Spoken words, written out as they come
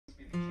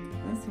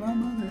It's my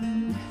mother.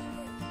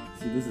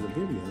 See, this is a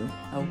video.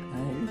 Okay.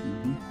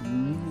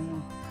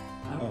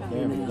 Oh,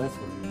 there we go. That's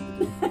what we need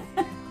to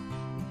do.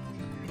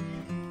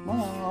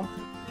 Mom.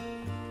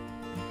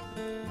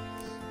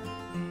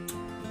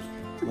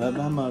 Love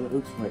my mother.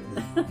 Oops, wait.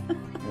 There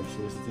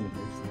she is. It's in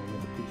here. So I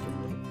got a picture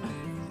of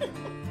it.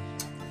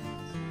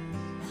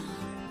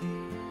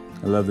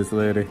 I love this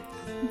lady.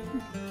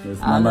 This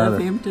is my mother. I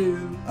love him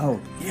too. Oh,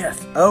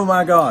 yes. Oh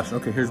my gosh.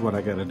 Okay, here's what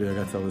I gotta do. I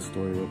gotta tell this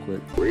story real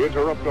quick. We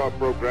interrupt our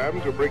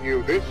program to bring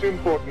you this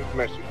important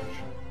message.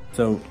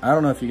 So, I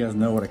don't know if you guys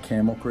know what a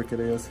camel cricket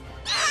is,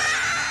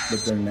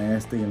 but they're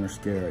nasty and they're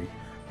scary.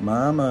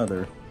 My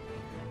mother,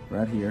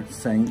 right here,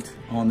 saint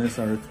on this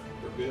earth,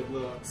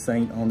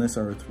 saint on this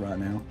earth right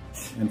now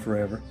and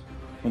forever,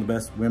 one of the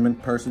best women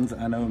persons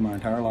I know in my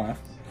entire life,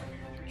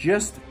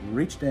 just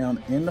reached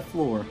down in the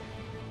floor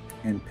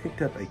and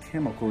picked up a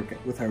camel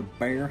cricket with her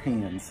bare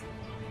hands.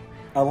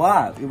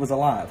 Alive, it was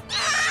alive.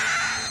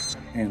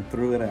 And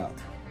threw it out.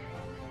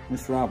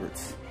 Miss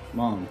Roberts,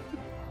 Mom,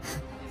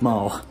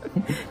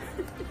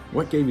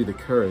 what gave you the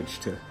courage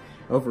to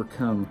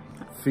overcome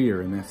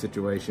fear in that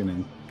situation?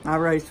 And I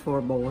raised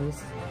 4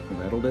 boys. well,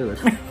 that'll do it.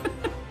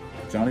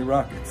 Johnny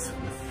Rockets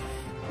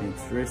with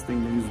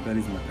interesting news about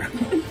his mother.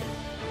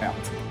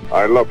 Out.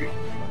 I love you.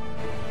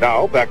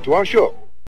 Now, back to our show.